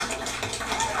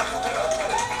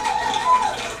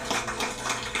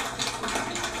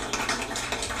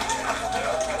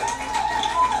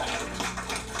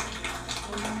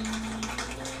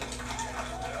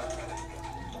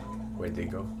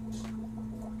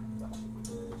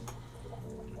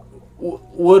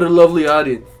What a lovely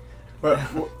audience.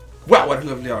 Wow, what a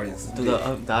lovely audience.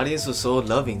 The audience was so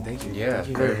loving. Thank you. Yeah, Thank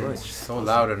you very much. So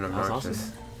loud and That was obnoxious.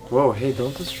 awesome. Whoa, hey, don't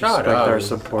disrespect Shout out our to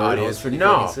supporters. audience. Pretty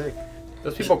No. fucking sick.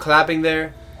 Those people clapping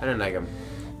there, I didn't like them.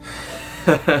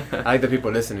 I like the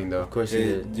people listening though. Of course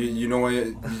you did. You know what?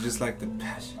 You just like the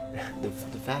passion. The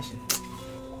fashion.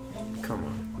 Come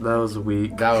on. That was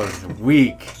weak. That was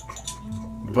weak.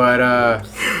 But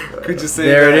Could you say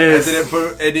there that it is. I didn't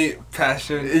put any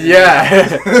passion?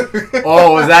 yeah.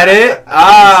 Oh, was that it?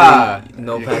 Ah.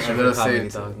 No You passion gotta for say comedy,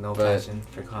 it, dog. No but- passion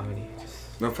for comedy.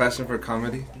 No passion for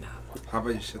comedy? How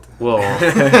about you shut the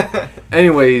Well,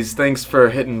 anyways, thanks for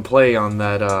hitting play on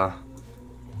that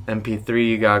MP3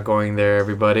 you got going there,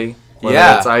 everybody. Whether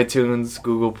Yeah. it's iTunes,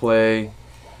 Google Play,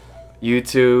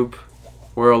 YouTube.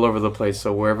 We're all over the place,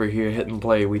 so wherever you're hitting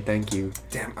play, we thank you.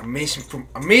 Damn,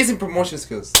 amazing promotion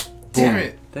skills. Damn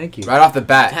it. Thank you. Right off the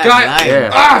bat. Damn, God, lion. yeah.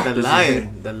 Ah! The This is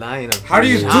lion. The lion of How do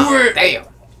you do it? Damn.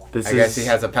 This I guess is he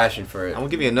has a passion for it. I'm gonna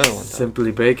give you another one. dog.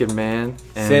 Simply Bacon, man.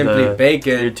 And, Simply You're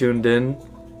Bacon. tuned in,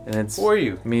 and it's Who are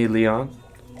you? me, Leon.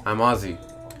 I'm Ozzy.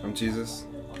 I'm Jesus,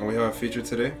 and we have a feature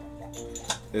today.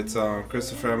 It's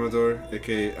Christopher Amador,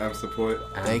 aka Amps the Poet.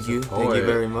 Thank you. Poet. Thank you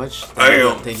very much.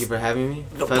 Damn. Thank you for having me,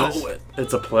 fellas.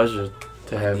 It's a pleasure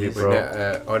to have you, We've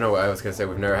bro. Oh no, I was gonna say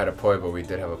we've never had a poet, but we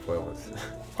did have a poet once.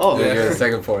 Oh, Yeah. You're the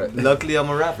second poet. luckily I'm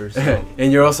a rapper. So.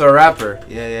 And you're also a rapper.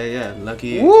 Yeah.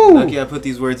 Lucky. Woo! Lucky I put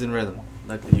these words in rhythm.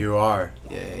 Lucky. You are.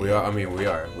 Yeah. We are. I mean, we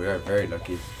are. We are very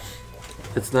lucky.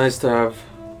 It's nice to have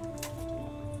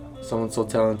someone so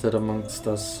talented amongst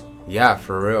us. Yeah,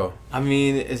 for real. I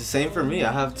mean, it's the same for me.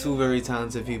 I have two very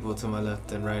talented people to my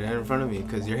left and right and in front of me.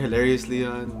 Because you're hilarious,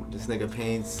 Leon. This nigga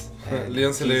paints. and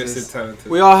Leon's hilariously Jesus- talented.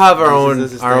 We all have our Jesus own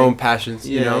does his our thing. own passions,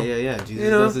 Yeah, you know. yeah. Jesus You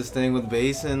know. does this thing with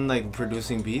bass and like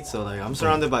producing beats. So like, I'm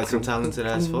surrounded by some talented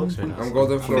ass folks right now. I'm so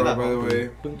Golden I feel Flora, that. by the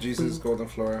way. Jesus, Golden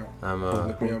Flora. I'm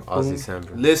Look me up. Ozzy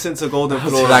Sandberg. Listen to Golden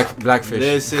Flora. Blackfish.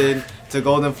 Listen to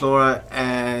Golden Flora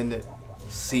and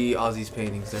see Ozzy's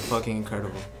paintings. They're fucking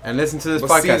incredible. And listen to this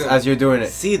But see podcast them. as you're doing it.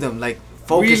 See them, like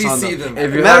focus Really on see them. them.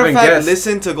 If you Matter haven't of fact, guessed,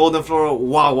 listen to Golden Flora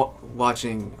while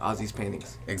watching Ozzy's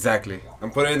paintings. exactly.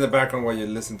 And put it in the background while you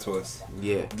listen to us.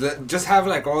 Yeah. Just have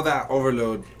like all that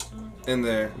overload in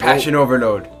there. Passion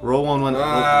overload. Roll one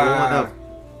up.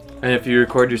 And if you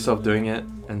record yourself doing it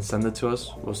and send it to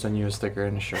us, we'll send you a sticker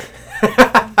and a shirt.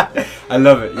 I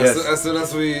love it. Yes. As soon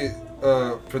as we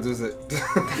produce it.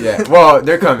 Yeah. Well,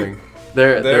 they're coming.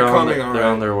 They're coming, they're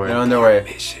on their way. They're on their way.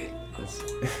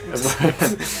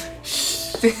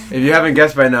 If you haven't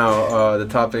guessed by now, the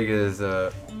topic is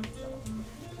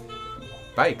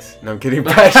bikes. No, I'm kidding.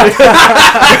 Passion.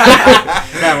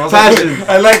 Passion.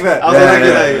 I like that.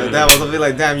 I was gonna be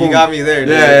like, damn, you got me there. Dude,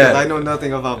 Yeah. 'cause I know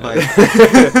nothing about bikes.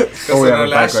 Because Oh, we in have our a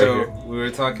last bike right show, here. we were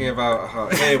talking about how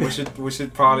we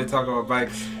should probably talk about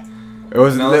bikes. It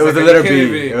was No, it it's was like, a letter are you kidding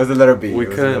B. me? It was a letter B. We It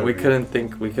was a letter couldn't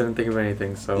think of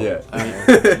anything. So B.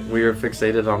 Yeah. we were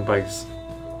fixated on bikes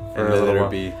for And a the little letter while.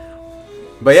 B.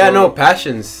 But yeah, So- no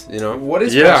passions. You know. What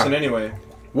is Yeah. passion anyway?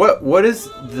 What is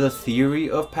the theory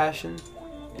of passion?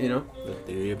 You know. The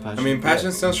theory of passion. I mean,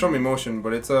 passion stems from emotion,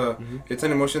 but it's Mhm. it's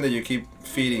an emotion that you keep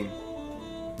feeding.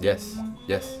 Yes.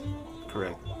 Yes.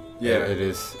 Correct. Yeah, It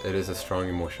is a strong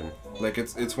emotion. like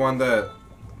it's one that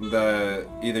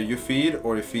either you feed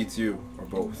or it feeds you or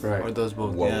both. Right. Or those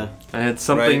both. Whoa. Yeah. And it's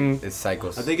something. It's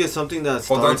cycles. I think it's something that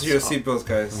Hold on starts. to your seatbelts,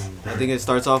 guys. I think it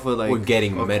starts off with like We're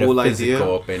getting a cool idea,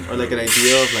 metaphysical up in or like an here.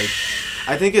 idea of like.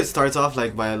 I think it starts off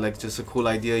like by like just a cool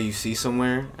idea you see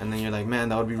somewhere, and then you're like, man,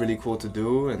 that would be really cool to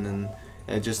do, and then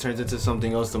it just turns into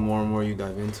something else the more and more you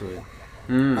dive into it.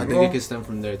 Mm. I think Well, it can stem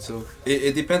from there too.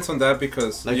 It depends on that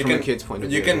because Like you from can a kid's point of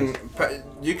view.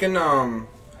 you can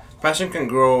passion can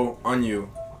grow on you.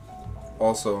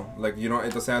 Also, like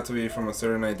it doesn't have to be from a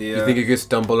certain idea. You think you could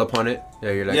stumble upon it?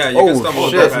 Yeah, you're like, Yeah, you oh can stumble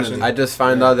shit! upon passion. I just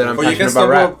found out that I'm Or you can passionate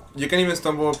about stumble. rap. You can even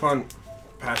stumble upon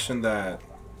passion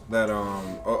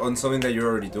on something that you're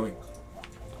already doing.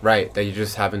 Right, that you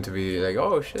just happen to be like,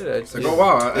 oh shit! It's like, oh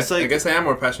wow, It's I like- guess I am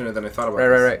more passionate than I thought about. Right,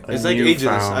 this. right, right. It's A like ageless.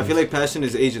 newfound- I feel like passion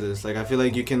is ageless. Like I feel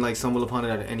like you can like stumble upon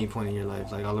it at any point in your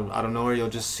life. Like I don't know where you'll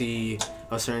just see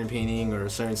a certain painting or a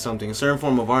certain something, a certain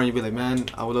form of art, and you'll be like, man,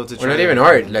 I would love to try. Or not that." even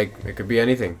art. Like it could be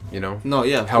anything. You know, No,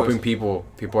 yeah, of helping course. people.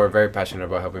 People are very passionate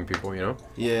about helping people. You know.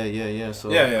 Yeah. So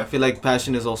Yeah. I feel like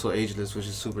passion is also ageless, which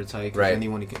is super tight. 'Cause Right.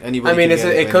 Anybody I mean, can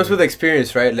get it comes with anywhere.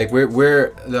 experience, right? Like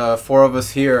we're the four of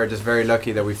us here are just very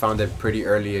lucky that we found it pretty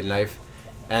early in life,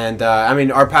 and I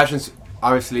mean our passions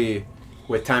obviously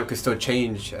with time could still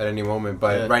change at any moment,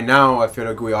 but Yeah. right now I feel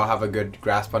like we all have a good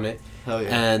grasp on it, Hell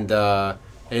yeah. and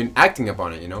in acting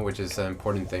upon it, you know, which is an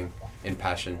important thing in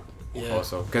passion. Yeah.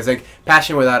 Also, because like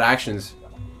passion without actions,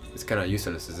 it's kind of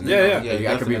useless, isn't it? Yeah, yeah. Like,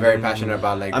 I could be definitely. very passionate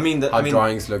about like I mean, how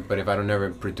drawings look, but if I don't ever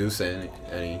produce any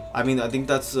I mean, I think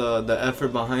that's the effort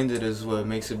behind it is what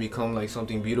makes it become like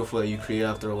something beautiful that you create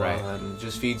after a while, Right. and it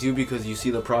just feeds you because you see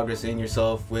the progress in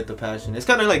yourself with the passion. It's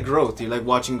kind of like growth. You're like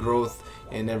watching growth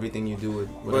in everything you do with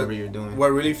whatever But you're doing.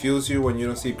 What really fuels you when you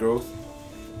don't see growth?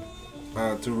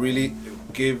 To really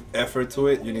give effort to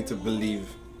it, you need to believe.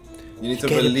 You need to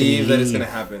gotta believe that it's believe.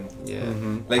 gonna happen. Yeah.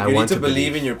 Like I you need want to to believe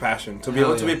believe. in your passion. To be Hell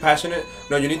able to yeah. be passionate,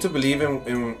 no, you need to believe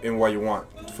in what you want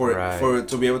Right. for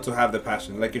to be able to have the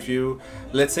passion. Like if you,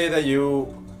 let's say that you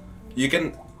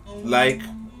can like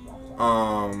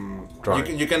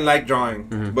Drawing. you can like drawing,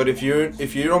 Mhm. but if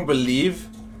you don't believe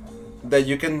that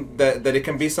you can that it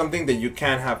can be something that you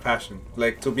can have passion,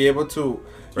 like to be able to.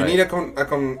 You Right. need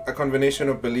a combination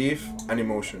of belief and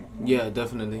emotion. Yeah,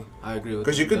 definitely. I agree with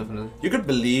Because that. you could Definitely. you could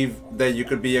believe that you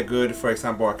could be a good, for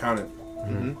example, accountant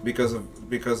Mm-hmm.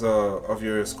 because of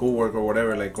your schoolwork or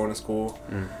whatever, like going to school.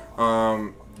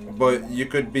 Mm. But you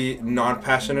could be not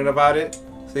passionate about it,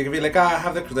 so you could be like, I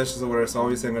have the credentials or whatever, so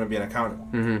obviously I'm gonna be an accountant.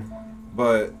 Mm-hmm.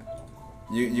 But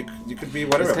you could be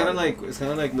whatever. It's kind of about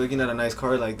it. like looking at a nice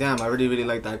car. Like, damn, I really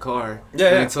like that car. Yeah,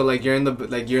 And yeah. so like you're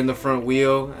in the front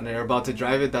wheel and you're about to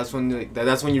drive it. That's when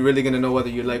that's when you're really gonna know whether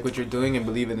you like what you're doing and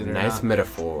believe in it or Nice not.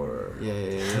 metaphor.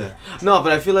 Yeah. No,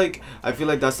 but I feel like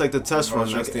that's like the test I run. was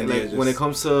Like, trusting the like when edges. it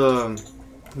comes to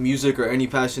music or any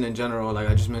passion in general. Like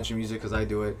I just mentioned music because I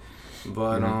do it.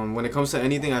 But Mhm. when it comes to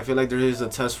anything, I feel like there is a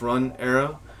test run era.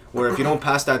 Where if you don't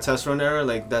pass that test run era,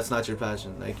 like that's not your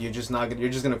passion. Like you're just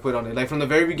gonna quit on it. Like from the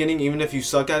very beginning, even if you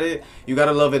suck at it, you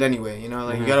gotta love it anyway. You know,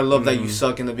 like you Mhm. gotta love that you Mhm.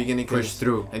 suck in the beginning. Push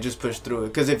through. And just push through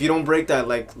it. Because if you don't break that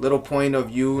like little point of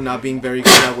you not being very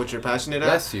good at what you're passionate at,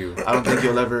 Bless you. I don't think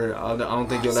you'll ever. I don't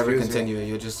think you'll ever Excuse me. continue it.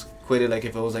 You'll just quit it like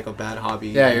if it was like a bad hobby.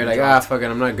 Yeah, you're like, Drop. fuck it,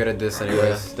 I'm not good at this Yeah,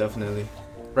 anyways. definitely.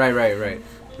 Right.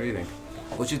 What do you think?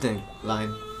 What you think,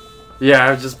 Line? Yeah,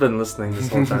 I've just been listening this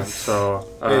whole time. So,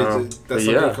 Hey, but that's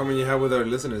something yeah, common you have with our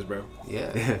listeners, bro. Yeah.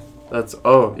 that's yeah.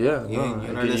 You, no, you and I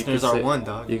our could- you listeners could are say- one,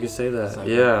 dog. You could say It's that. like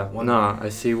Yeah, one no, man. I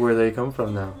see where they come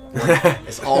from now.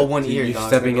 It's all one ear, You dog.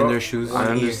 stepping in Bro, their shoes. One I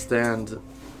ear. understand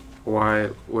why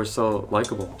we're so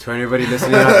likable. To anybody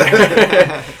listening out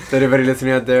there, to anybody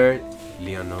listening out there,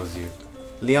 Leon knows you.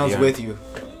 Leon's Yeah. with you.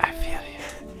 I feel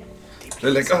They're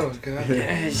like, oh god.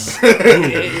 Yes.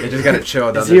 You just gotta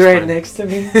chill down Is he this right spine. next to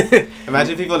me?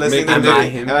 Imagine people listening. Am they're I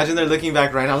looking- him? Imagine they're looking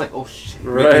back right now, like, oh shit.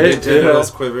 Right. Making the Yeah.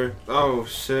 genitals quiver. Oh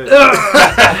shit.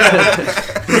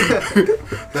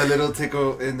 That little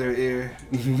tickle in their ear.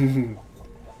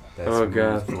 That's Oh, smooth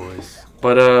God. voice.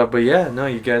 But yeah, no,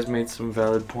 you guys made some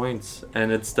valid points,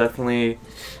 and it's definitely,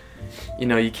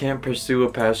 you can't pursue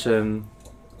a passion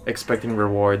expecting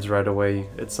rewards right away.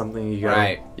 It's something you gotta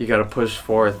Right. you gotta push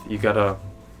forth. You gotta,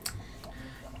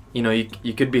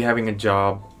 you could be having a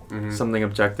job, Mhm. something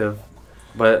objective,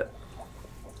 but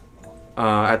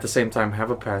at the same time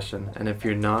have a passion. And if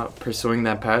you're not pursuing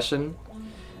that passion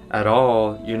at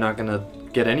all, you're not gonna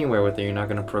get anywhere with it. You're not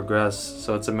gonna progress.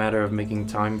 So it's a matter of making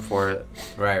time for it.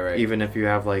 Right. Even if you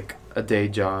have like a day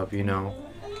job,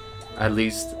 at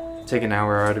least take an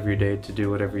hour out of your day to do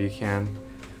whatever you can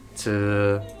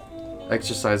to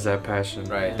exercise that passion.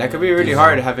 Right. That could be really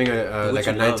hard having Do a what like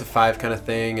a you 9 love. to 5 kind of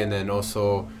thing, and then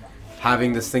also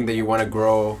having this thing that you want to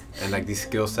grow and like these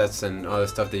skill sets and all the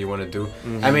stuff that you want to do.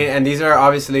 Mhm. I mean, and these are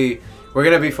obviously we're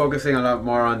gonna be focusing a lot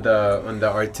more on the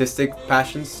artistic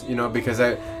passions, because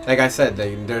like I said,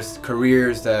 there's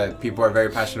careers that people are very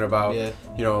passionate about.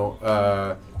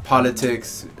 Yeah.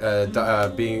 Politics,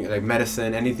 being like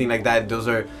medicine, anything like that. Those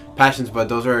are passions, but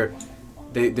those are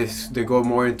they go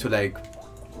more into like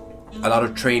a lot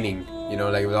of training.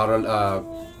 Like a lot of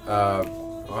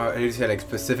how do you say, like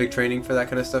specific training for that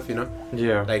kind of stuff.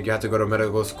 Yeah. Like you have to go to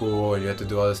medical school and you have to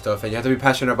do all this stuff, and you have to be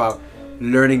passionate about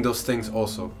learning those things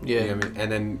also. Yeah. You know what I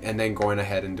mean? And then going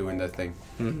ahead and doing that thing.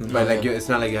 Mhm. But like Yeah. it's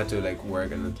not like you have to like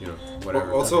work and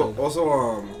whatever. Also,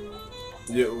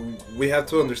 we have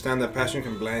to understand that passion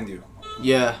can blind you.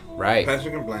 Yeah. Right.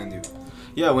 Passion can blind you.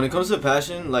 Yeah, when it comes to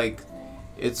passion, like,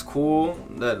 it's cool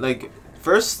that, like,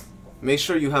 first, make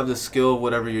sure you have the skill of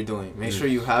whatever you're doing. Make sure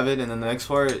you have it, and then the next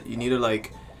part, you need to,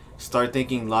 like, start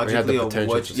thinking logically of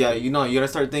potential what... to Yeah, skill. you gotta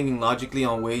start thinking logically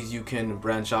on ways you can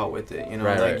branch out with it, Right,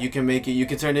 like, right. you can make it... You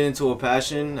can turn it into a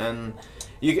passion, and...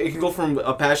 It can go from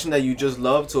a passion that you just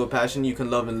love to a passion you can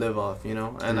love and live off, And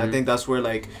I Mhm. think that's where,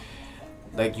 like,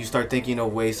 you start thinking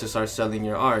of ways to start selling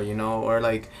your art, or,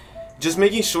 like... Just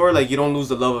making sure, like, you don't lose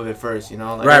the love of it first, Like,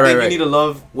 Right, I think right. you need to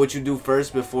love what you do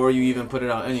first before you even put it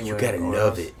out anywhere. or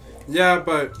else- Yeah,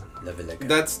 but Love it like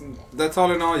that's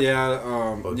all in all. Yeah, you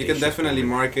can Bodacious definitely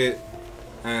woman. market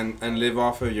and live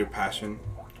off of your passion.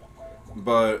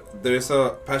 But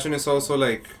passion is also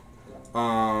like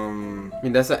I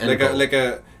mean, that's an end goal.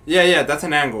 That's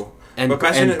an angle.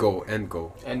 End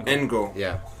goal. End goal.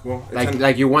 Yeah. Well,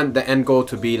 Like you want the end goal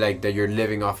to be like that you're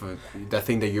living off of the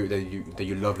thing that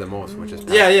you love the most, which is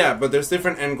passion. yeah, but there's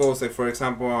different end goals. Like for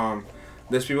example,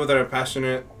 there's people that are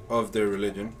passionate of their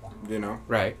religion, you know.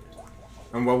 Right.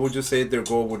 And what would you say their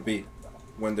goal would be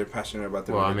when they're passionate about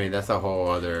their religion? I mean, that's a whole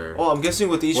other. Oh, I'm guessing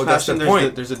with each Well, that's passion, the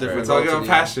point. there's a different. We're talking goal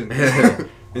about to the- passion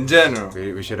in general.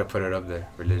 We should have put it up there.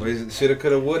 Religion. We shoulda,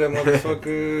 coulda, woulda,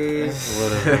 motherfuckers.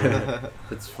 Whatever.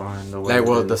 It's fine. The way Like,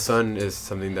 well, it the is. sun is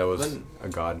something that was a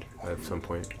god at some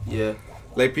point. Yeah.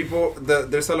 Like people,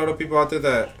 there's a lot of people out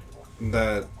there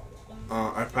that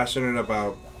are passionate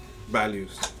about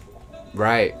values,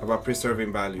 Right. about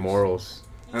preserving values, Morals.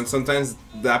 and sometimes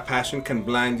that passion can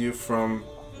blind you from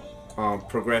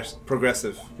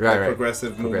progressive, Right.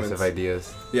 progressive movements. Progressive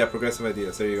ideas. Yeah, progressive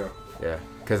ideas. There you go. Yeah.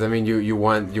 Because I mean, you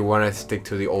want to stick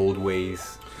to the old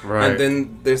ways. Right. And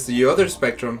then there's the other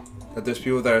spectrum that there's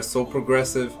people that are so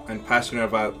progressive and passionate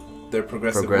about their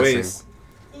progressive Progressing. ways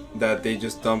that they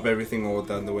just dump everything all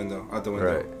out the window.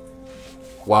 Right.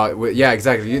 Wow. Yeah.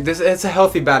 Exactly. It's a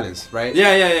healthy balance, right?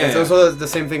 Yeah. It's also the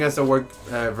same thing as the work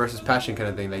versus passion kind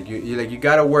of thing. Like you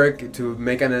gotta work to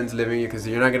make an ends living because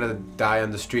you're not gonna die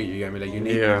on the street. You get me? Like you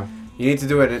need to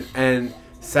do it. And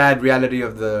sad reality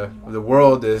of the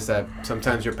world is that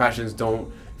sometimes your passions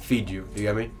don't feed you. You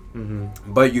get me?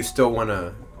 Mm-hmm. But you still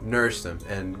wanna nourish them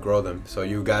and grow them. So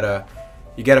you gotta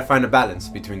find a balance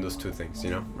between those two things.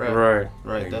 You know? Right.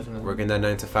 Right, Like, definitely. Working that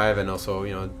 9 to 5 and also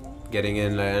getting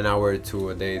in like an hour or two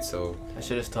a day. So That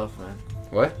shit is tough, man.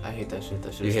 what? I hate that shit.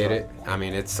 That shit You is hate tough. it? I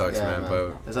mean, it sucks, Yeah, man.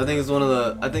 But 'Cause I think it's one of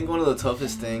the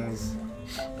toughest things,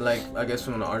 like I guess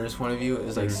from an artist point of view,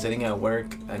 is like Mhm. sitting at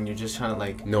work and you're just trying to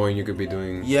like knowing you could be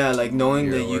doing. like knowing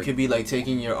Your that you work. could be like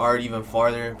taking your art even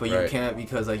farther, but you Right. can't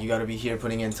because like you got to be here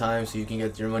putting in time so you can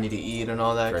get your money to eat and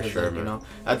all that. For 'Cause, sure, like, man. you know,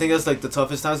 I think that's like the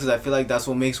toughest times because I feel like that's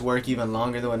what makes work even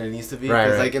longer than what it needs to be. Right,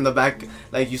 'Cause, right. like in the back,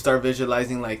 like you start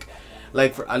visualizing like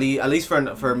for at least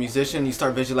for a musician, you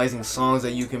start visualizing songs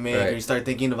that you can make, Right. or you start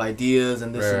thinking of ideas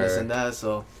and this and this Right. and that.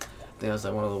 So I think that's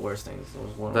like one of the worst things. It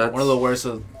was one That's- of the worst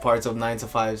parts of 9 to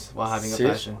 5s while having a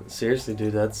passion. Seriously,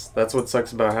 dude, that's what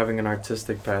sucks about having an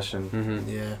artistic passion. Mm-hmm.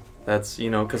 Yeah. That's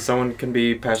because someone can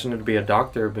be passionate to be a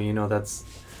doctor, but that's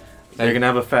they're Like- gonna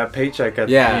have a fat paycheck at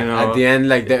Yeah. At the end,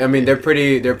 like they're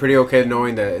pretty okay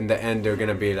knowing that in the end they're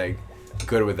gonna be like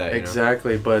good with that.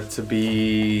 Exactly, but to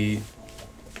be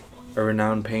a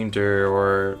renowned painter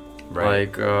or Right.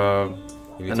 like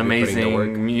You need an to be putting the work.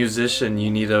 amazing musician, you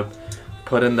need to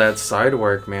put in that side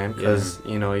work, man, because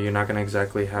you're not gonna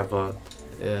exactly have a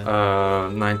Yeah.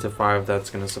 9 to 5 that's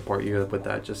gonna support you with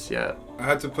that just yet. I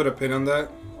had to put a pin on that.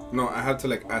 No, I had to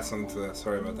like add something to that.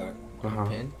 Sorry about that. Uh-huh.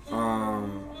 Pin?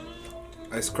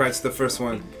 I scratched the first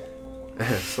one.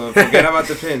 So forget about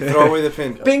the pin. Throw away the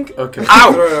pin. Pink. Okay.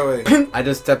 Throw it away. I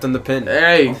just stepped on the pin.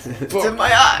 Hey, It's in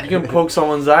my eye. you can poke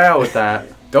someone's eye out with that.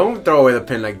 Don't throw away the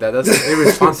pin like that. That's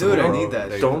irresponsible. Dude, I bro. need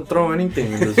that. Like, Don't throw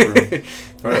anything in this room.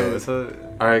 Bro, it's a-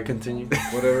 All right, continue.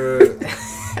 Whatever.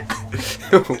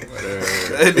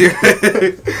 Anyway.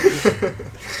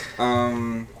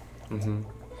 Mm-hmm.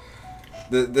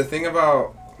 The thing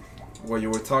about what you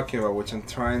were talking about, which I'm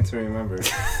trying to remember.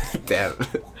 Damn.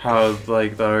 How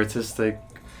like the artistic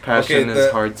passion Okay,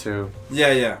 is hard to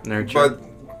Yeah. nurture. But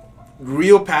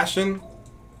real passion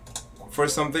for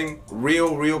something,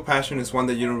 real passion is one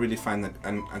that you don't really find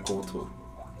a goal to.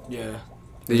 Yeah.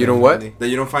 You know what? That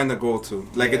you don't find a goal to.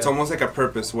 Like it's Yeah. almost like a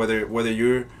purpose, whether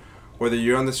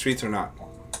you're on the streets or not.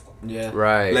 Yeah.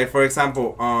 Right. Like for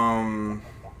example,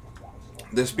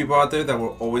 there's people out there that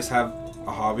will always have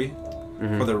a hobby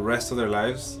Mhm. for the rest of their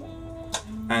lives,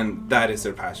 and that is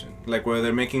their passion. Like whether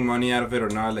they're making money out of it or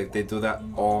not, like they do that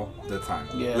all the time.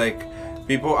 Yeah. Like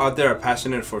people out there are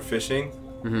passionate for fishing,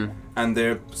 Mm-hmm. and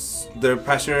they're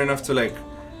passionate enough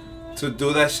to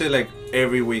do that shit like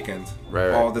every weekend,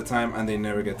 Right. all the time, and they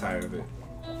never get tired of it.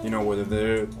 Whether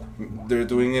they're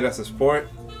doing it as a sport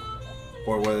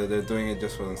or whether they're doing it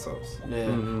just for themselves. Yeah,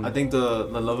 Mhm. I think the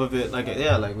love of it, like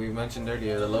we mentioned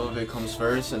earlier, the love of it comes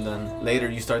first, and then later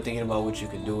you start thinking about what you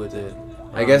can do with it.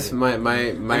 I guess Um, my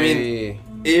I mean-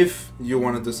 If you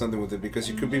want to do something with it, because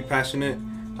you could be passionate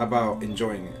about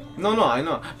enjoying it. No, I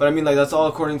know, but I mean, like that's all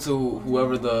according to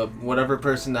whatever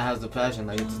person that has the passion.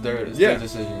 Like it's their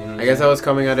decision. You know what I guess I I'm was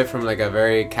coming at it from like a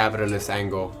very capitalist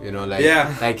angle, like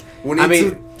Yeah. like We need I mean,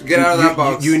 to get out of that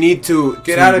box. You need to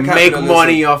Get to out of make capitalism.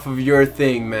 money off of your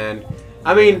thing, man.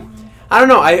 I mean, I don't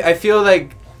know. I feel like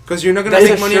Because you're not gonna That's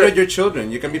make a money sure- with your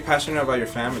children. You can be passionate about your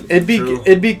family. True.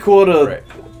 It'd be cool to Right.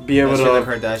 be able That's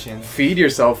the to Kardashians. feed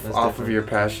yourself That's off different. of your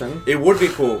passion. It would be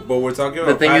cool, but we're talking The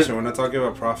about thing passion. is- We're not talking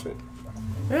about profit.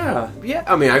 Yeah, Yeah,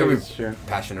 I mean, I could be That's true.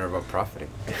 passionate about profiting.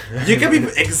 You can be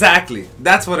exactly.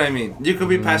 That's what I mean. You could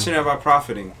be passionate about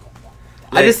profiting.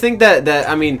 I just think that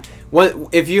I mean, what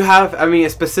if you have? I mean,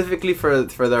 specifically for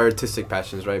the artistic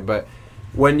passions, right? But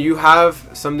when you have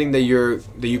something that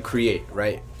you create,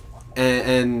 right?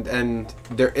 And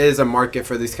there is a market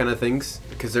for these kind of things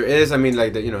because there is. I mean,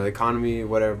 like the the economy,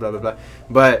 whatever, blah blah blah.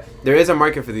 But there is a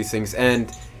market for these things, and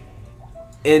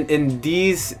in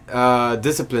these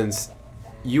disciplines,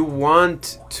 you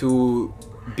want to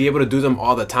be able to do them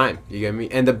all the time. You get me?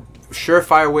 And the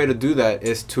surefire way to do that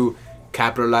is to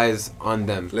capitalize on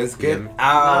them. Let's You get me?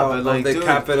 out but, of like, the dude,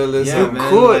 capitalism. yeah, You man,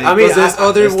 could. like, I mean, because there's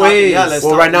other let's talk- ways. yeah, let's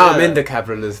well, talk- right now I'm yeah. in the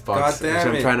capitalist box. God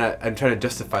damn which it. I'm trying to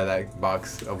justify that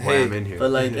box of why Hey, I'm in here.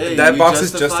 But like, hey, That you box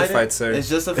is justified justified, it? sir. It's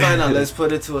justified. Now let's put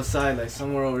it to a side, like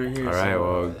somewhere over here. All right, somewhere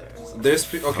well, over there. There's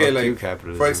okay, Fuck you, like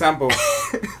capitalism. for example,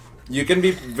 you can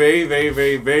be very, very,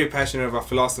 very, very passionate about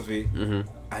philosophy Mm-hmm.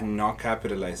 and not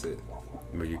capitalize it.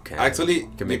 But you can't. Actually,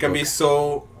 you can be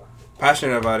so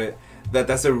passionate about it that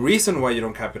that's the reason why you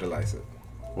don't capitalize it.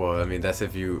 Well, I mean, that's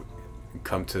if you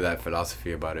come to that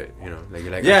philosophy about it. Like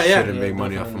you're like, Yeah, I yeah. shouldn't Yeah, make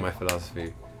money off of definitely. my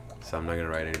philosophy, so I'm not gonna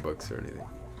write any books or anything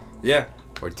Yeah,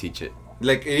 or teach it.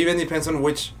 like it even depends on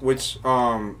which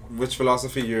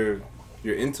philosophy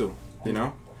you're into, you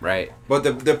know. Right. But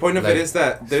the point of Like it is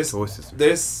that Stoicism.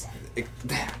 there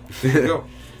you go,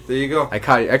 there you go. I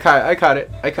caught it. I caught it.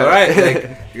 All right, it.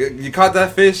 like you caught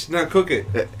that fish, now cook it.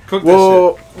 Cook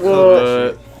Whoa, that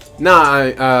whoa. Nah,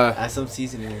 Add some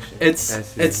seasoning and shit. It's I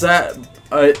see. it's that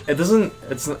it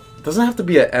doesn't have to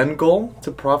be an end goal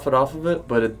to profit off of it,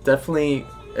 but it definitely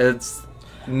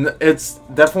it's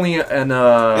definitely an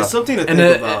It's something to and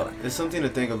think it- about. It's something to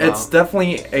think about. it's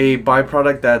definitely a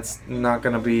byproduct that's not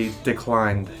gonna be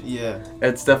declined. Yeah.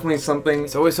 It's definitely something.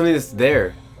 it's always something that's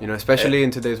there. Especially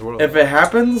in today's world. If it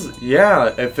happens,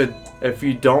 yeah. If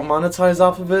you don't monetize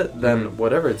off of it, then Mhm.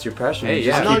 whatever. It's your passion. Hey, you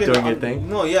yeah. just I'm not keep gonna- doing your I'm- thing.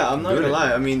 No, yeah, I'm not Doing gonna it.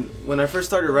 lie. I mean, when I first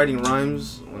started writing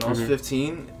rhymes when I was Mhm.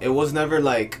 15, it was never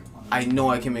like I know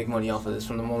I can make money off of this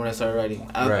from the moment I started writing.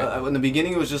 Right. In the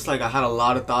beginning, it was just like I had a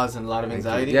lot of thoughts and a lot of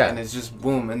anxiety, Yeah. and it's just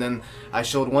boom. And then I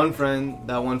showed one friend.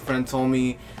 That one friend told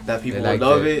me that people would liked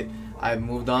love it. it. I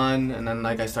moved on, and then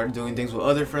like I started doing things with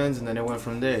other friends, and then it went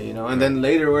from there, And then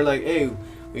later we're like, hey,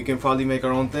 we can probably make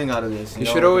our own thing out of this. You know?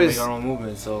 should We can always- make our own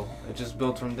movement. So it just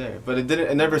built from there. But it didn't.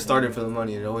 It never started for the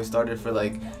money. It always started for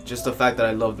like just the fact that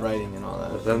I loved writing and all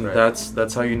that. Then Right.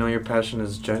 that's how you know your passion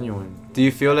is genuine. Do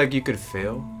you feel like you could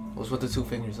fail? What's with the two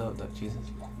fingers up, like Jesus?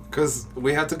 Because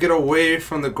we have to get away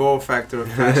from the goal factor of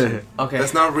passion. Okay.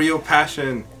 That's not real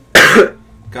passion.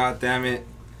 God damn it.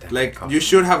 Like, you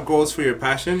should have goals for your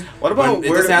passion. What about but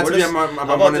it doesn't have to be how about about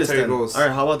this monetary then? goals. All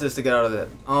right, how about this to get out of that?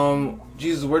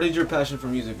 Jesus, where did your passion for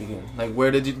music begin? Like,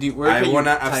 where did you? Where I can want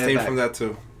you to tie it abstain back? from that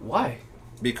too. Why?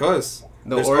 Because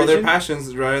The there's origin? other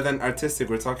passions rather than artistic.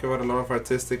 We're talking about a lot of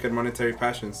artistic and monetary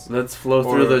passions. Let's flow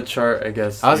through Or- the chart, I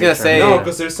guess. I was You're gonna trying say- to- No,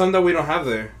 because there's some that we don't have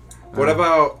there. What Uh.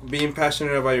 about being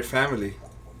passionate about your family?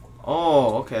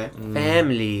 Oh, okay. Mm.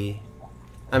 Family.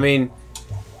 I mean,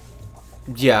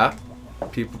 yeah,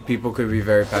 people could be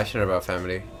very passionate about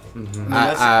family. Mhm.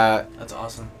 That's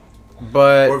awesome.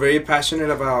 But Or very passionate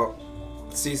about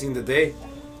seizing the day.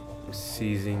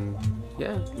 seizing,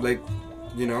 yeah. Like,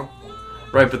 you know?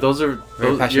 Right, but those are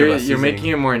Very passionate you're about seasoning. making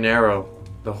it more narrow.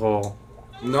 The whole.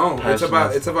 No,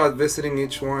 Passionate. it's about visiting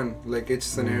each one, like each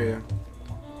scenario.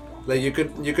 Like you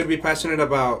could be passionate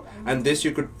about, and this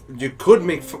you could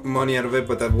make money out of it,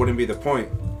 but that wouldn't be the point.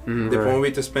 Mhm. The Right. point would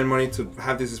be to spend money to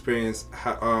have this experience.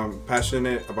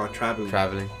 Passionate about traveling.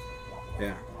 Traveling.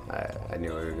 Yeah. I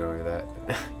knew where we were going with that.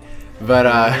 But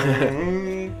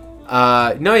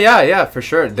no, yeah, for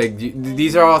sure.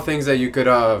 These are all things that you could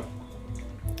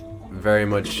very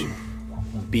much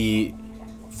be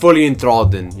fully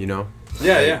enthralled in,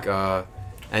 Yeah, like,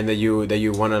 and that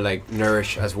you want to like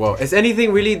nourish as well. Is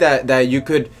anything really that you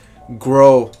could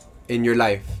grow in your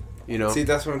life, See,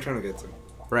 that's what I'm trying to get to.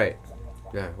 Right.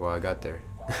 Yeah, well, I got there.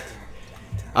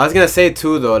 I was gonna say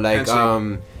too though, like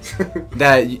Handshake.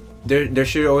 that there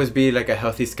should always be like a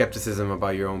healthy skepticism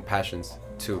about your own passions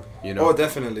too, Oh,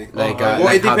 definitely. like well,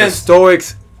 like it how the depends.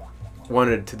 Stoics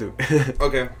wanted to do.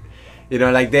 Okay.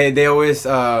 Like they always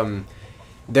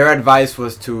their advice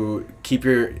was to keep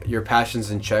your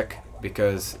passions in check,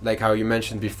 because like how you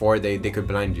mentioned before, they could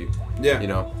blind you. Yeah.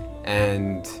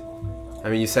 And I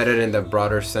mean, you said it in the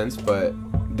broader sense, but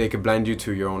they could blind you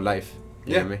to your own life.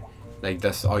 You know what I mean? like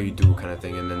that's all you do kind of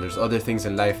thing. And then there's other things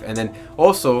in life, and then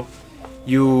also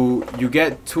you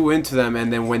get too into them,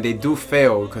 and then when they do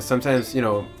fail, because sometimes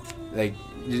like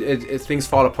things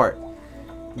fall apart,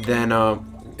 then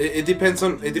it depends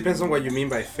on what you mean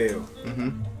by fail.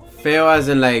 fail as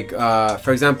in like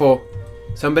for example,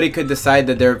 somebody could decide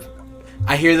that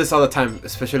I hear this all the time,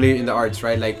 especially in the arts,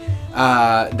 right? Like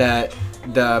that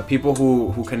the people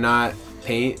who cannot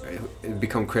paint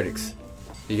become critics.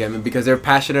 You get me? Because they're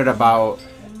passionate about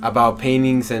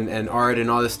paintings and art and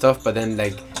all this stuff, but then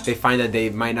like they find that they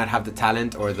might not have the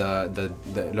talent or the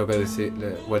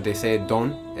what they say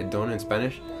don in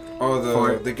Spanish. Oh,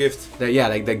 the gift.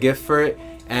 Like the gift for it,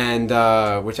 and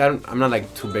which I'm not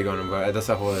like too big on them, but that's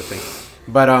a whole other thing.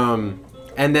 But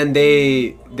and then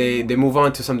they move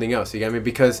on to something else. You get me?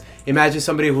 Because imagine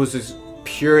somebody who's just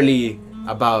purely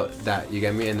about that. You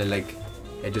get me? And then like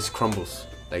it just crumbles.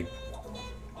 Like,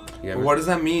 you get me? What does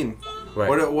that mean? Right.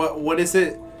 What is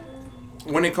it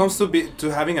when it comes to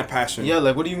having a passion? Yeah,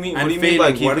 like what do you mean? And What do you mean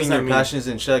by failing, what does keeping that your mean? passions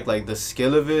in check? Like the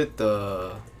skill of it,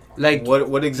 the Like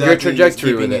what exactly? your trajectory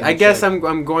is with keeping it. I in guess check?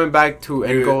 I'm going back to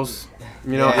end You're- goals.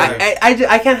 You know, Yeah.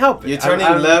 I can't help it. You're turning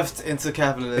I'm- left into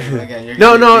capitalism again.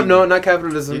 No, you're not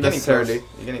capitalism You're getting necessarily. close.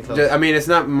 You're getting close. I mean, it's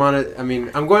not I mean,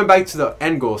 I'm going back to the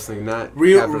end goals thing, not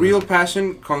Real capitalism.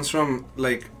 passion comes from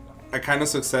like a kind of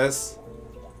success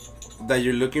that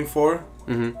you're looking for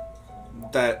Mhm.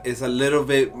 that is a little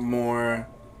bit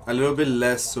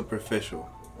less superficial.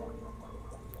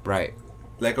 Right.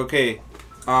 Like, okay,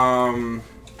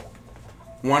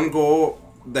 one goal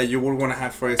that you would want to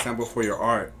have, for example, for your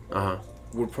art Uh huh.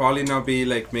 would probably not be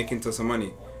like making tons of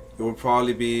money. It would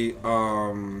probably be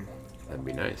That'd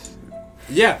be nice.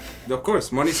 yeah, of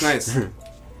course, money's nice.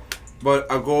 But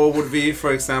a goal would be,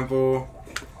 for example,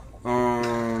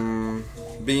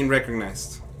 being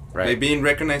recognized. Right. Like being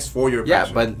recognized for your Yeah,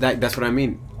 passion. but that's what I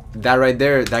mean. That right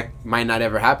there, that might not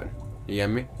ever happen. You get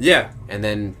me? yeah, And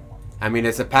then, I mean,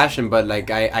 it's a passion, but like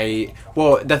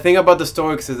well, the thing about the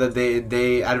Stoics is that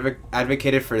they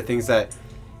advocated for things that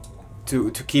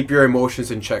to keep your emotions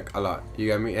in check a lot. You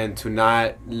get me? And to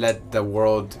not let the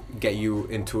world get you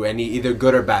into any either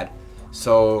good or bad.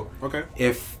 So okay.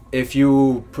 if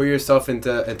you put yourself into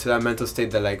that mental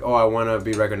state that like, oh, I want to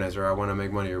be recognized or I want to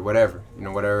make money or whatever,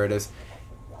 whatever it is,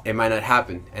 it might not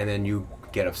happen, and then you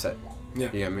get upset. Yeah.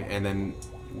 You get me? And then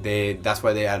that's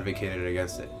why they advocated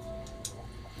against it.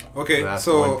 Okay, So that's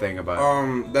so one thing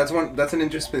about that's an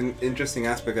interesting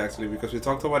aspect actually, because we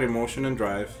talked about emotion and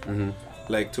drive. Mm-hmm.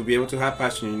 Like, to be able to have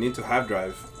passion, you need to have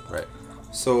drive. Right.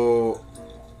 So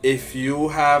if you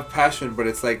have passion, but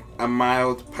it's like a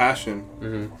mild passion,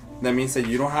 Mm-hmm. that means that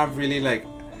you don't have really like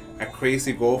a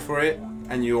crazy goal for it,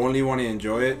 and you only want to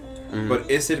enjoy it. Mhm. But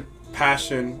is it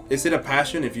passion? Is it a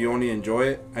passion if you only enjoy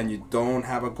it and you don't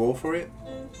have a goal for it?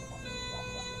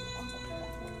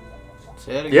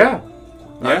 Say it again. Yeah.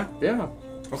 Yeah. Yeah.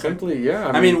 Okay. Simply, yeah.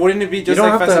 I mean, wouldn't it be just don't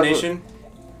like have to have a- fascination?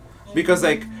 Because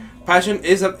like passion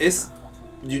is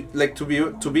you like to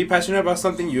be passionate about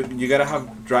something, you gotta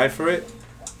have drive for it.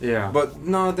 yeah. But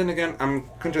no, then again, I'm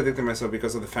contradicting myself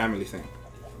because of the family thing.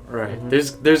 Right.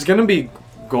 Mm-hmm. There's gonna be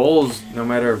goals no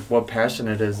matter what passion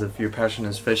it is. If your passion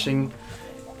is fishing,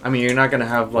 I mean, you're not gonna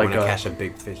have like Want to catch a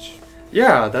big fish.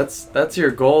 yeah. That's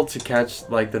your goal, to catch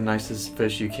like the nicest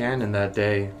fish you can in that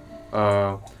day.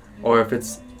 Or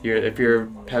if your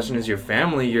passion is your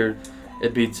family,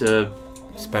 it'd be to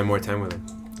Spend more time with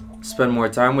them. spend more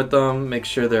time with them, make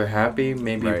sure they're happy,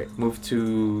 maybe Right. move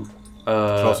to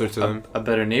Closer to them. a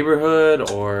better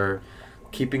neighborhood, or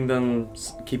keeping them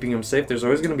safe. There's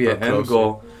always going to be Or an end closer.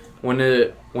 goal. When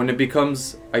it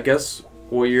becomes, I guess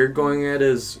what you're going at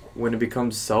is when it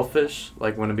becomes selfish,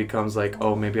 like when it becomes like,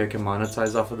 oh, maybe I can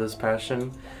monetize off of this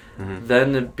passion, Mm-hmm.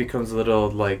 then it becomes a little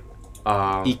like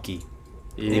Icky.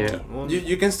 yeah. Well,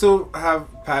 You can still have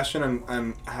passion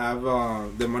and have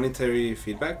the monetary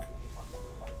feedback,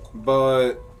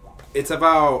 but it's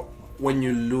about when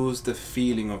you lose the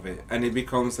feeling of it and it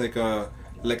becomes like a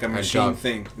machine job.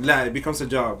 thing. Yeah, it becomes a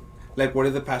job. Like, where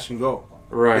did the passion go?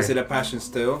 Right. Is it a passion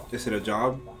still? Is it a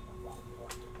job?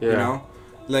 yeah. You know,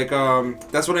 like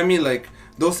that's what I mean. Like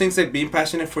those things, like being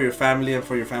passionate for your family and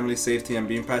for your family's safety, and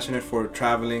being passionate for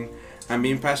traveling, and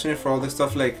being passionate for all this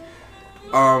stuff. Like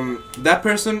that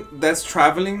person that's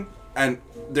traveling and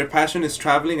their passion is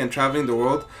traveling and traveling the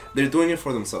world, they're doing it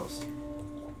for themselves.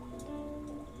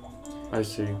 I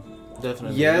see.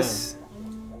 definitely. Yes.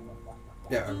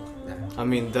 Yeah. Yeah. I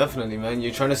mean, definitely, man.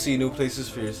 You're trying to see new places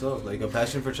for yourself. Like a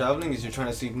passion for traveling is you're trying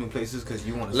to see new places because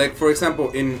you want to. Like, for example,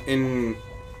 in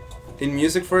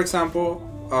music, for example,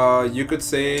 you could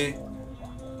say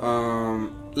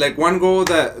like one goal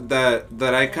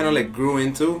that I kind of like grew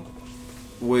into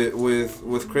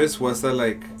with Chris was that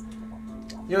like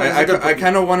You know, I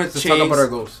kind of want to Let's change. talk about our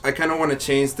goals. I kind of want to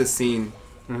change the scene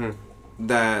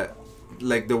that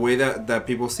like the way that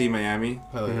people see Miami.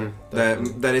 Hell yeah,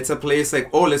 That that it's a place like,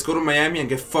 oh, let's go to Miami and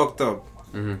get fucked up.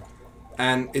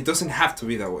 And it doesn't have to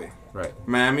be that way. Right.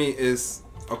 Miami is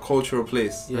a cultural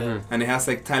place. Yeah. And it has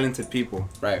like talented people.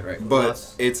 Right. But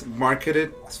it's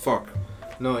marketed as fuck.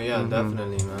 No, yeah,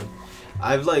 definitely, man.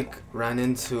 I've like ran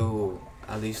into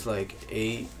at least like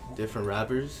 8 different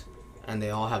rappers, and they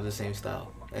all have the same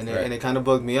style, and it kind of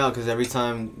bugged me out because every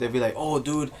time they'd be like, "Oh,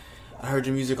 dude, I heard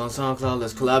your music on SoundCloud.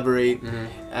 Let's collaborate."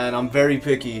 And I'm very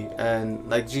picky, and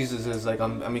like Jesus is like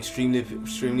I'm extremely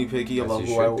picky Yes, about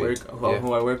you who I should be. work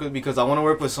who I work with, because I want to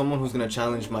work with someone who's gonna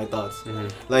challenge my thoughts.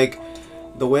 Like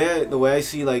the way I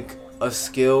see like a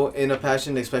skill in a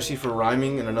passion, especially for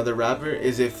rhyming and another rapper,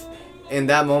 is if in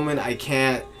that moment I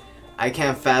can't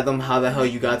fathom how the hell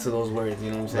you got to those words,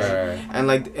 you know what I'm saying? Right. And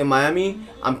like in Miami,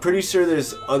 I'm pretty sure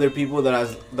there's other people that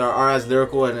are as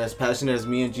lyrical and as passionate as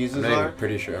me and Jesus I'm not are. even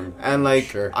pretty sure. And like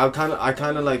Sure. I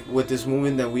kind of like with this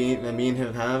movement that me and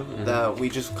him have, that we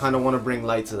just kind of want to bring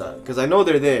light to that, because I know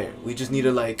they're there. We just need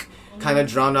to like kind of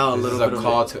drown out a This little is bit a of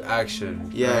call it. to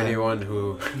action. Yeah. For anyone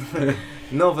who.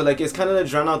 No, but like it's kind of to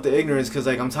drown out the ignorance, because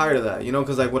like I'm tired of that, you know,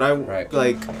 because like what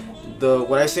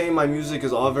I say in my music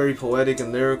is all very poetic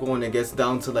and lyrical, and it gets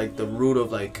down to like the root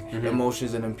of like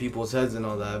emotions and in people's heads and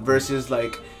all that, versus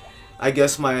like I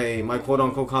guess my quote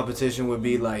unquote competition would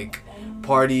be like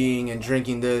partying and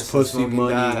drinking this, Pussy, and smoking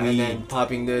money, that, and weed. then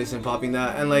popping this and popping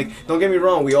that. And like, don't get me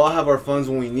wrong, we all have our funds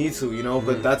when we need to, you know,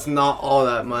 but that's not all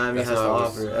that Miami That's has to not always-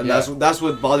 offer. And yeah. that's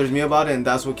what bothers me about it, and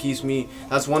that's what keeps me,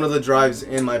 that's one of the drives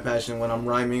in my passion when I'm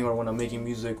rhyming or when I'm making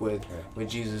music with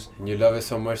Jesus. And you love it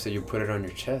so much that you put it on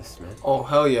your chest, man. Oh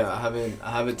hell yeah, I have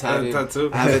it tatted.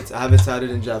 Tattoo. I have it tatted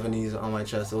in Japanese on my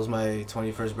chest. It was my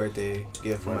 21st birthday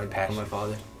gift from What a my passion.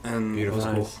 father. And Beautiful.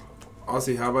 It was cool.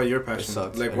 Ozzy, how about your passion?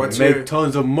 sucks. Like, I what's Make your?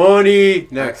 tons of money.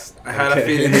 Next. I had Okay. a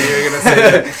feeling that you were gonna say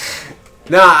that.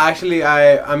 Nah, actually,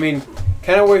 I mean,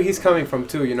 kind of where he's coming from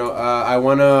too. You know, I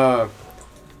wanna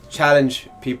challenge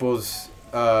people's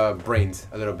brains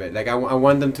a little bit. Like I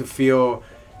want them to feel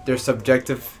their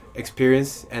subjective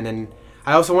experience, and then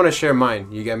I also want to share mine.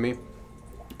 You get me?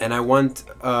 And I want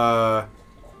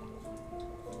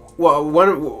well,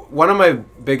 one of my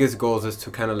biggest goals is to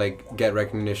kind of like get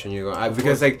recognition. You know,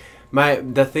 because like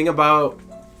the thing about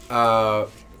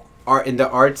art in the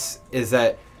arts is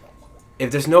that if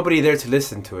there's nobody there to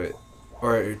listen to it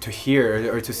or to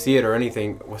hear or to see it or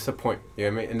anything, what's the point? You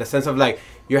know what I mean? In the sense of like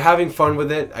you're having fun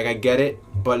with it, like I get it,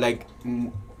 but like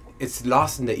it's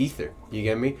lost in the ether. You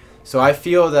get me? So I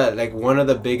feel that like one of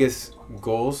the biggest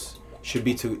goals should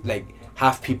be to like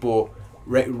have people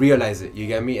realize it. You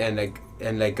get me? And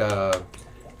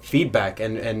feedback,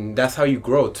 and that's how you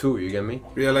grow too. You get me?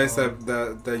 Realize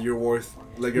that you're worth.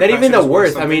 Like your Not even passion the is worth.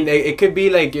 I something. mean, it could be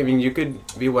like, I mean, you could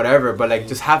be whatever, but like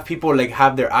just have people like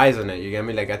have their eyes on it. You get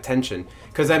me? Like attention.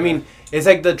 Because I mean, it's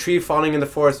like the tree falling in the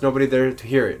forest. Nobody there to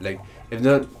hear it. Like if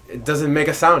not, it doesn't make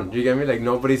a sound. You get me? Like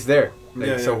nobody's there.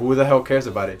 Like so, who the hell cares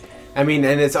about it? I mean,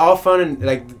 and it's all fun and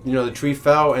like you know the tree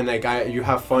fell and like you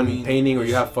have fun painting or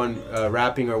you have fun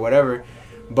rapping or whatever,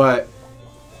 but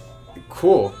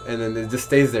cool, and then it just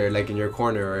stays there like in your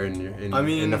corner or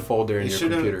in a folder in your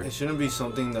computer. It shouldn't be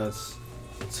something that's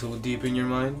too deep in your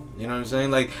mind. You know what I'm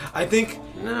saying? Like I think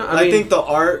No, I think the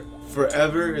art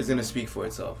forever is gonna speak for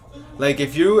itself. Like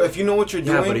if you know what you're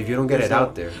doing. yeah, but if you don't get there's it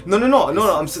out there, No.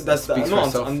 I'm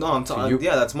you.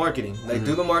 yeah, that's marketing. Like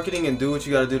do the marketing and do what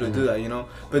you gotta do to do that. You know,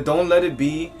 but don't let it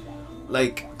be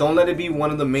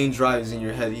one of the main drives in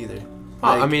your head either.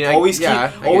 Like, I mean, always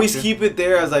I keep it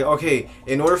there as like, okay,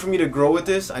 in order for me to grow with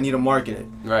this, I need to market it.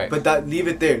 Right. But leave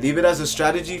it there. Leave it as a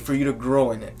strategy for you to grow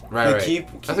in it. Right, Like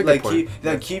right. That's a good point.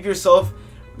 keep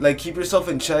yourself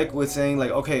in check with saying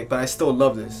like, okay, but I still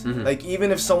love this. Mhm. Like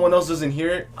even if someone else doesn't hear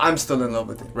it, I'm still in love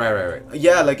with it. Right.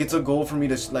 Yeah, like it's a goal for me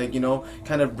to like, you know,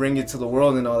 kind of bring it to the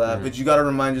world and all that. Mhm. But you gotta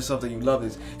remind yourself that you love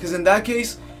this. Because in that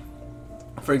case,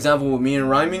 for example, with me and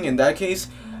rhyming, in that case,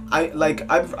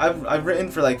 I've written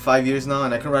for like 5 years now,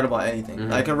 and I can write about anything.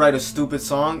 Mhm. I can write a stupid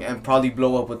song and probably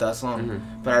blow up with that song,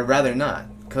 Mhm. but I'd rather not,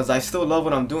 cause I still love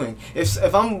what I'm doing.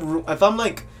 If I'm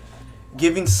like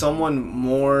giving someone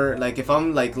more, like if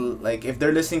I'm like if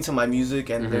they're listening to my music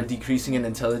and they're Mhm. decreasing in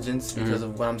intelligence because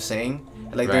of what I'm saying,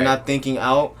 like Right. they're not thinking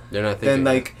out, They're not thinking.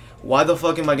 then like why the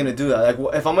fuck am I gonna do that?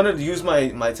 Like if I'm gonna use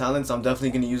my talents, I'm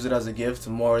definitely gonna use it as a gift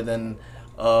more than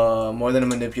a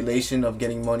manipulation of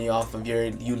getting money off of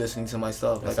you listening to my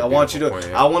stuff. That's Like a I want you to, beautiful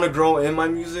point, yeah. I want to grow in my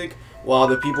music while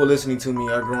the people listening to me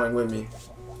are growing with me.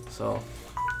 So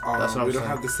that's what I'm we don't saying.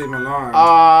 have the same alarm.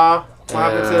 What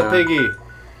happened to the piggy?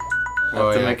 I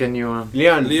have to make a new one.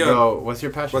 Leon, Leon. bro, what's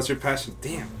your passion? What's your passion?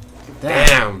 Damn.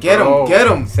 Damn, Get bro. him, get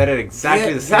him. Said it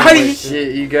exactly the same Daddy. way.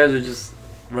 Shit, you guys are just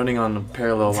running on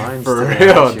parallel lines. For today,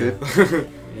 real, aren't you? dude.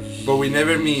 But we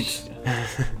never meet.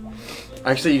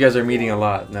 Actually, you guys are meeting a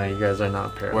lot. No, you guys are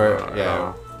not parallel. We're- at yeah.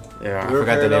 all. Yeah. We were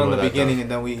forgot the parallel name in of the that, beginning, though.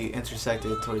 and then we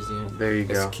intersected towards the end. There you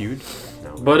go. Skewed?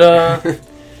 No.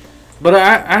 But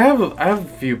I have a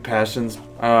few passions.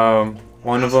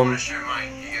 One of them.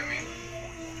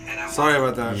 Sorry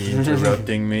about that.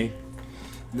 Interrupting me.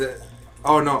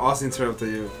 Oh no, Oz interrupted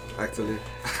you, actually.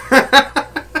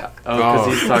 Oh, because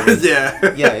he's talking.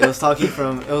 Yeah. Yeah, it was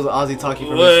Ozzy talking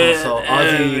from his phone. So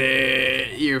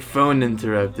Ozzy, Your phone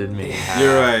interrupted me.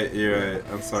 You're right.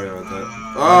 I'm sorry about that.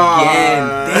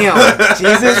 again, damn,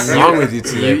 Jesus, What's wrong with you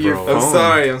today, your bro?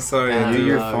 phone. I'm sorry. Yeah. You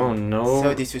your Dog. phone. so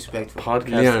No disrespectful.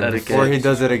 podcast Leon, etiquette. before he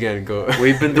does it again, go.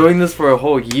 We've been doing this for a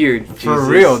whole year. For Jesus.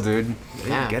 real, dude.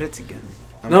 Yeah. Get it together.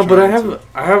 I'm No, but trying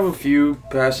I have a few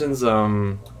passions.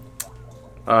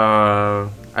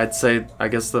 I'd say I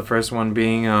guess the first one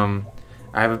being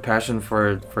I have a passion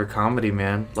for comedy,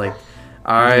 man. Like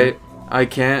I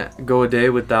can't go a day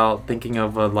without thinking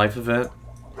of a life event.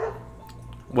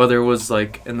 Whether it was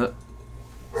like in the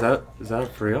is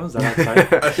that for real? Is that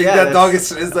outside? I think Yeah, that dog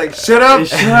is like, shut up!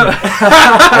 Shut up.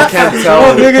 I can't tell.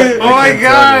 Oh, nigga. Oh my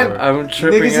God. I'm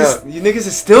tripping out. You niggas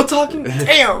is still talking?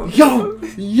 Damn. Yo!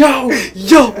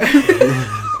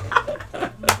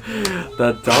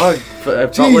 That dog.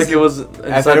 It felt like it was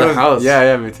inside the house.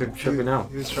 Yeah, me too. I'm tripping out.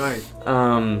 He was trying.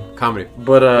 Comedy.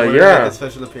 But We're yeah. like a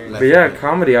special appearance. But yeah,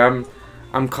 comedy. I'm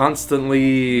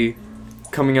constantly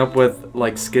coming up with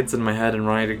like skits in my head and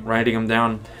writing them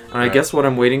down. And I Right. guess what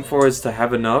I'm waiting for is to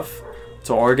have enough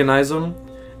to organize them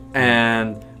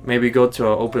and maybe go to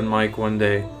an open mic one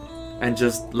day and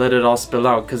just let it all spill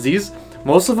out. Cause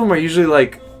most of them are usually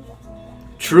like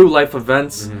true life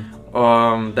events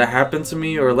that happen to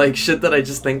me or like shit that I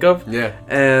just think of. Yeah.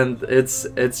 And it's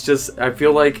just I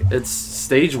feel like it's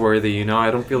stage worthy, you know.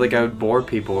 I don't feel like I would bore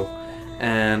people.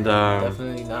 And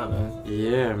Definitely not, man.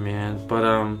 yeah, man. But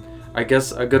I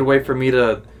guess a good way for me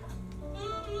to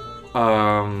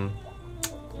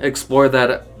explore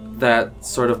that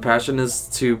sort of passion is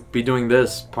to be doing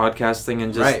this podcasting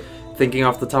and just Right. thinking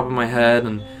off the top of my head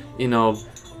and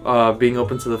being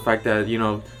open to the fact that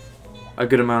a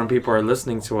good amount of people are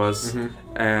listening to us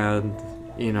and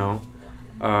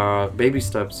baby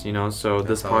steps, so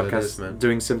this That's all it podcast is, man.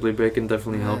 doing Simply Bacon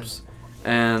definitely Yeah. helps.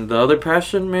 And the other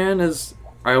passion, man, is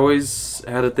I always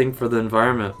had a thing for the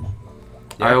environment.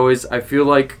 Yeah. I feel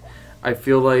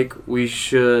like we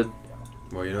should.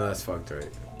 Well, that's fucked, right?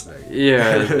 Like,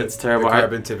 Yeah, it's terrible. The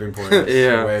carbon tipping point.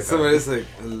 Yeah. Way past. Somebody's like,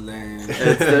 lame.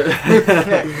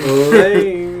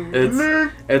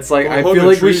 It's like I Hold feel the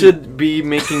like we tree. should be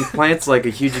making plants like a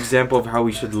huge example of how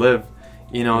we should live,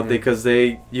 because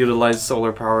they utilize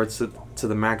solar power to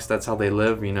the max. That's how they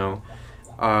live,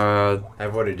 I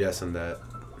voted yes on that.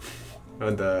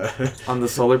 On the on the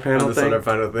solar panel on the thing. solar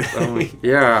panel thing.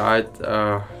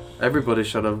 Yeah, everybody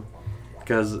should have,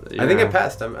 because I think it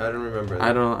passed. I don't remember.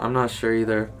 I'm not sure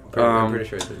either. I'm pretty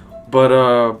sure it did.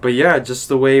 But yeah, just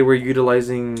the way we're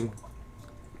utilizing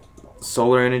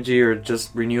solar energy or just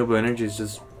renewable energy is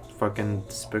just fucking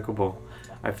despicable.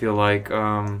 I feel like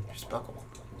We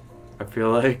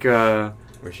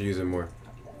should use it more.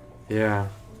 yeah,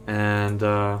 and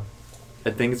I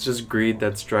think it's just greed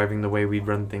that's driving the way we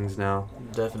run things now.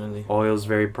 Definitely. Oil's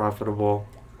very profitable.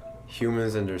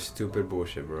 Humans and their stupid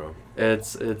bullshit, bro.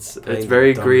 It's Playing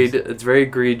very the greed. dumbest. It's very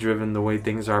greed driven the way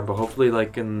things are. But hopefully,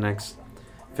 like in the next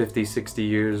 50, 60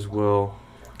 years, we'll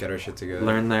Get our shit together.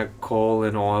 learn that coal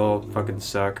and oil fucking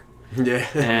suck, Yeah.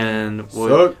 and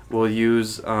Suck. we'll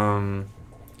use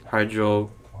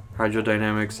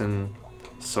hydrodynamics and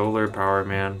solar power.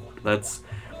 Man,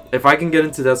 if I can get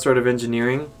into that sort of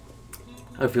engineering,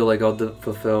 I feel like I'll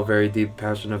fulfill a very deep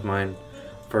passion of mine.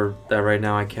 For that, right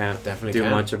now I can't Definitely do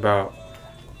can. much about.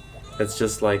 It's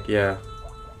just like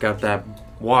got that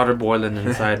water boiling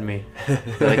inside me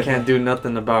that I can't do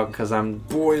nothing about because I'm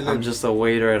just a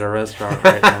waiter at a restaurant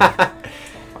right now.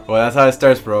 Well, that's how it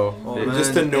starts, bro. Oh, You're man.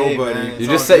 just a nobody. man, It's You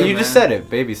all just said good, you just man. said it.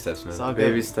 Baby steps, man. It's all good.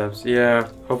 Baby steps. Yeah.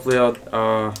 Hopefully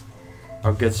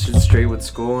I'll get shit straight with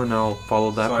school and I'll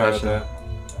follow that Sorry passion. about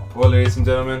that. Well, ladies and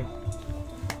gentlemen,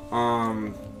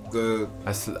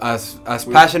 As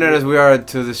passionate as we are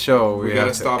to the show, we we gotta have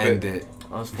to stop end it. it.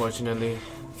 Unfortunately.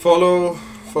 follow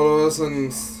us on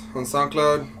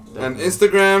SoundCloud and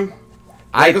Instagram.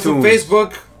 Like us on iTunes,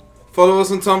 Facebook. Follow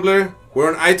us on Tumblr. We're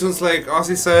on iTunes, like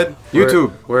Ozzy said.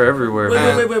 YouTube. We're everywhere,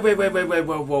 man. Wait,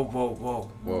 whoa. Whoa,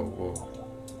 whoa.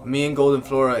 me and Golden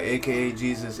Flora, aka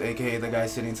Jesus, aka the guy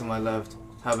sitting to my left,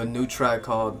 have a new track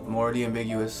called Morally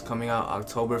Ambiguous coming out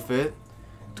October 5th.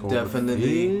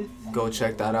 Definitely go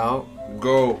check that out.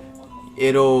 Go.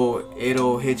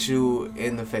 It'll hit you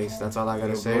in the face. That's all I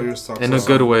gotta Blow say. your socks In a off.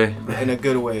 good way. In a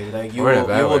good way. Like you Or in a will,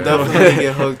 bad you will way. definitely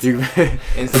get hooked You-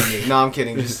 instantly. No, I'm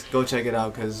kidding. Just go check it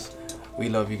out because we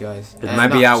love you guys. It might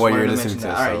be out just while wanted you're to listening mention to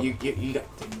that. it, All so. right, you got.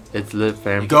 It's lit,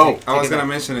 fam. Go. I was Take it gonna out.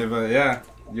 mention it, but yeah,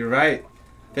 you're right.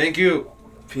 Thank you.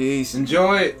 Peace.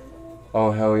 Enjoy.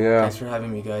 Oh, hell yeah. Thanks for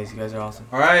having me, guys. You guys are awesome.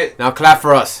 All right, Now clap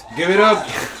for us. give it up.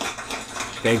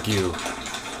 Thank you.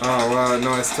 Oh wow,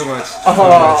 no, it's too much.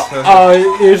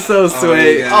 Oh, you're so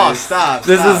sweet. yeah. Oh, stop.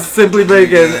 This stop. is Simply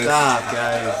Bacon. Stop,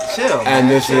 guys. Chill. And man.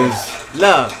 this Chill. is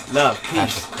Love,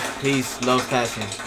 peace, love, passion.